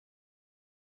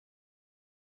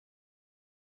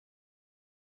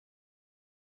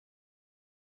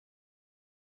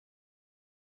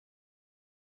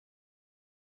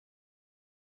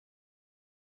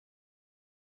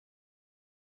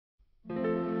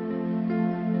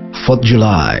4th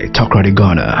July, Takoradi,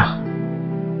 Ghana.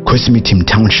 Kwesimintsim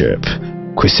Township,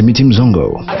 Kwesimintsim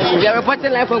Zongo. We are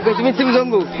reporting live from Kwesimintsim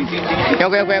Zongo.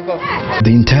 The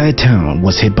entire town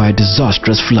was hit by a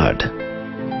disastrous flood.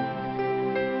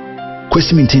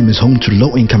 Kwesimintsim is home to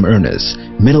low-income earners,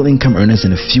 middle-income earners,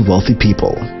 and a few wealthy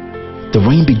people. The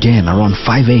rain began around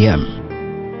 5 a.m.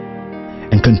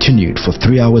 and continued for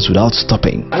 3 hours without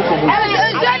stopping. These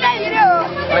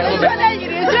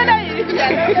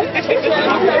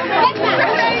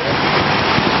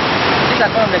are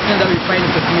some of the things that we find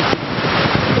in Kwesimintsim.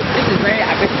 This is very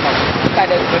aggressive. Look at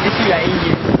the condition you are in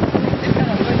here.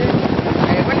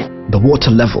 The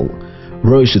water level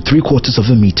rose to 3/4 of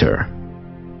a meter.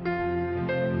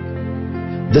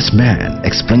 This man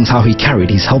explains how he carried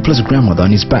his helpless grandmother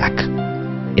on his back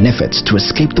in efforts to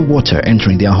escape the water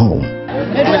entering their home.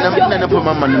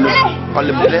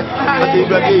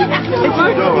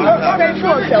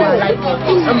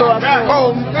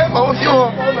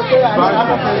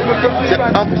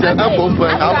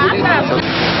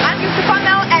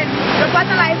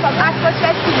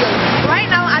 Right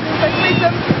now I'm in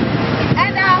Kwesimintsim,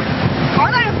 and I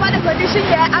want to report the condition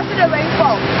here after the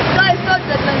rainfall. No, it's not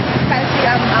drizzling. You can see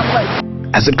I'm wet.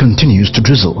 As it continues to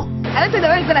drizzle, I don't think the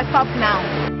rain is going to stop now.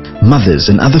 mothers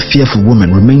and other fearful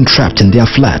women remain trapped in their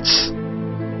flats.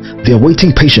 They are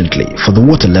waiting patiently for the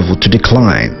water level to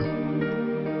decline.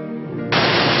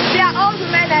 They are old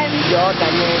women and old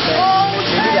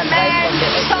men,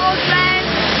 children,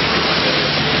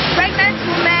 pregnant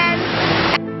women.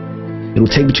 It will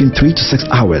take between 3 to 6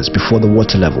 hours before the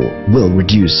water level will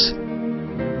reduce.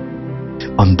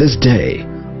 On this day,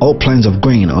 all plans of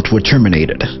going out were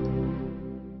terminated.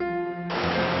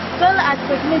 Still at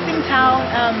Kwesimintsim town,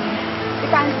 you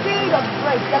can see the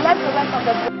bridge, the leftovers of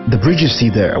the bridge. The bridge you see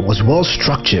there was well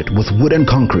structured with wood and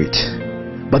concrete,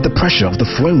 but the pressure of the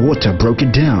flowing water broke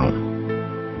it down.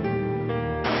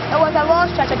 It was a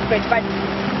well-structured bridge, but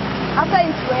after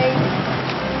it rained,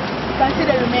 you can see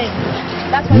the remains.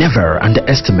 Never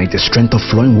underestimate the strength of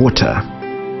flowing water.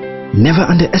 Never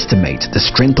underestimate the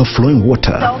strength of flowing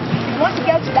water. So, if you want to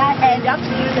get to that end, you have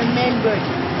to use the main road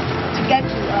to get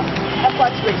to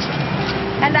Airport Bridge.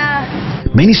 And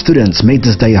Many students made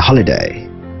this day a holiday.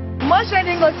 most children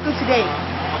didn't go to school today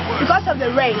because of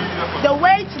the rain. The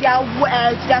way to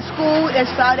their school is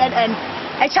crowded, and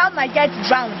a child might get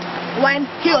drowned when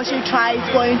he or she tries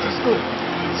going to school.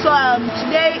 So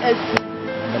today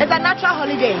it's a natural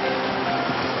holiday.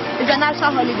 It's a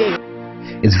natural holiday.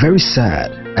 It's very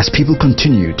sad as people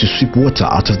continue to sweep water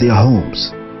out of their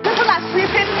homes. People are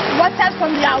sweeping water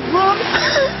from their rooms.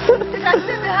 You can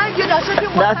see behind you, they're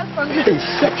sweeping water from you.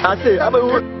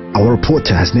 Our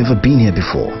reporter has never been here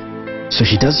before, so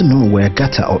she doesn't know where a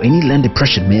gutter or any land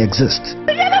depression may exist.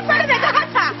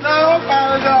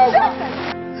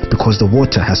 Because the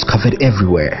water has covered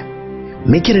everywhere,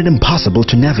 making it impossible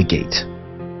to navigate.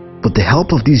 With the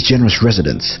help of these generous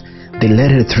residents, they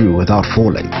led her through without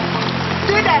falling.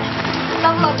 See the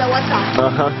level of the water.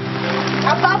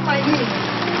 Above my knee.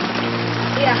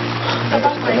 Yeah,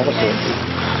 above my knee.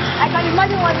 I can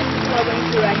imagine what these people are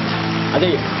going through right now. I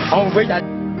think I'm afraid that.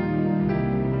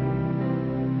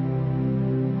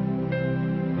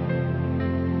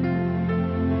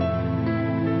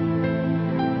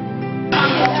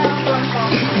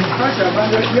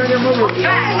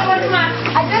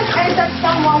 I just entered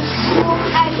someone's room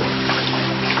and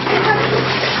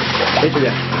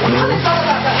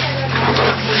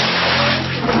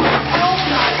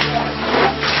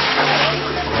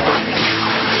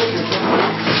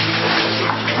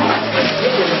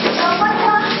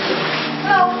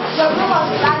the room was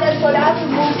flooded, so they had to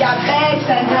move their beds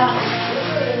and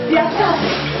their stuff.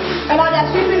 And now they're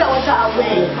sweeping the water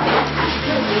away.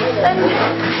 And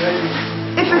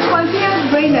if it continues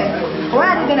raining, where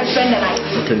are they going to spend the night?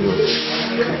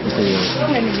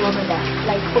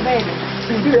 Like,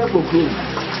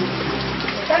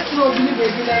 that's what we need to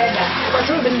do. What's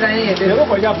wrong with that?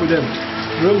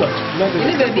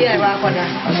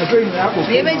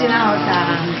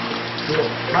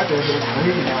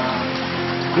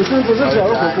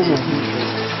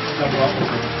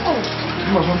 Oh.